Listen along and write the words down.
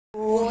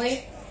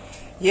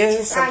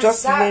Yes, I've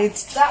just made.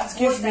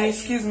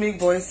 Excuse me,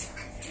 boys.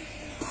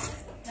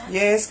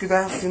 Yes, good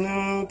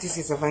afternoon. This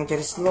is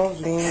Evangelist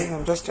Loveline.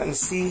 I'm just trying to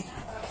see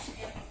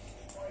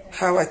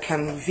how I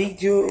can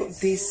video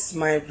this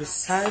my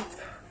recipe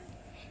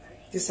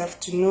this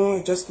afternoon.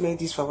 I just made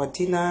this for our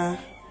dinner.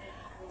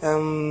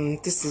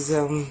 This is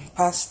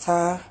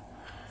pasta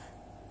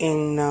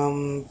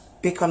in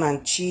bacon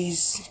and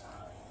cheese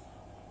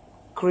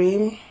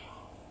cream.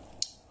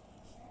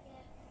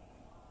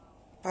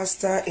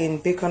 Pasta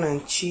in bacon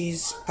and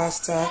cheese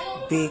pasta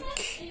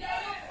bake.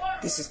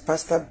 This is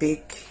pasta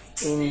bake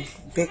in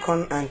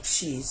bacon and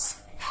cheese.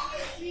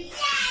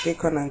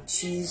 Bacon and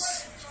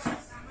cheese,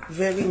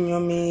 very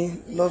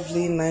yummy,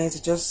 lovely, nice.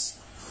 Just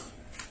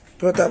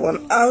brought that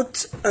one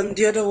out, and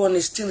the other one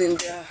is still in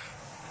there.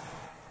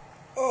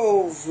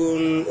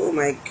 Oven. Oh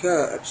my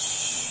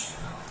gosh.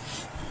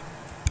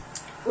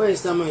 Where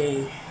is that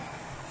my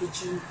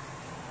kitchen?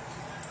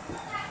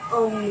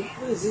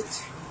 Where is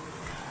it?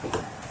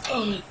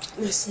 Oh my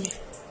goodness me.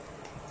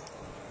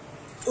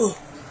 Oh,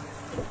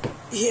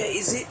 here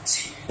is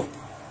it.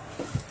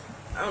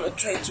 I'm gonna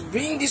try to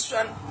bring this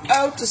one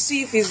out to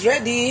see if it's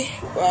ready.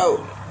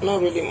 Wow,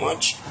 not really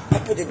much. I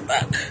put it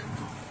back.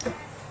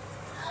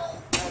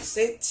 That's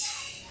it.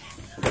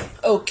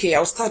 Okay,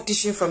 I'll start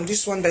dishing from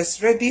this one that's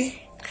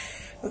ready.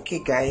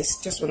 Okay guys,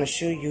 just want to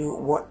show you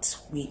what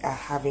we are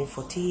having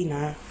for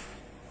dinner.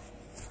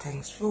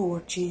 Thanks for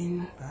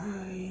watching.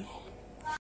 Bye.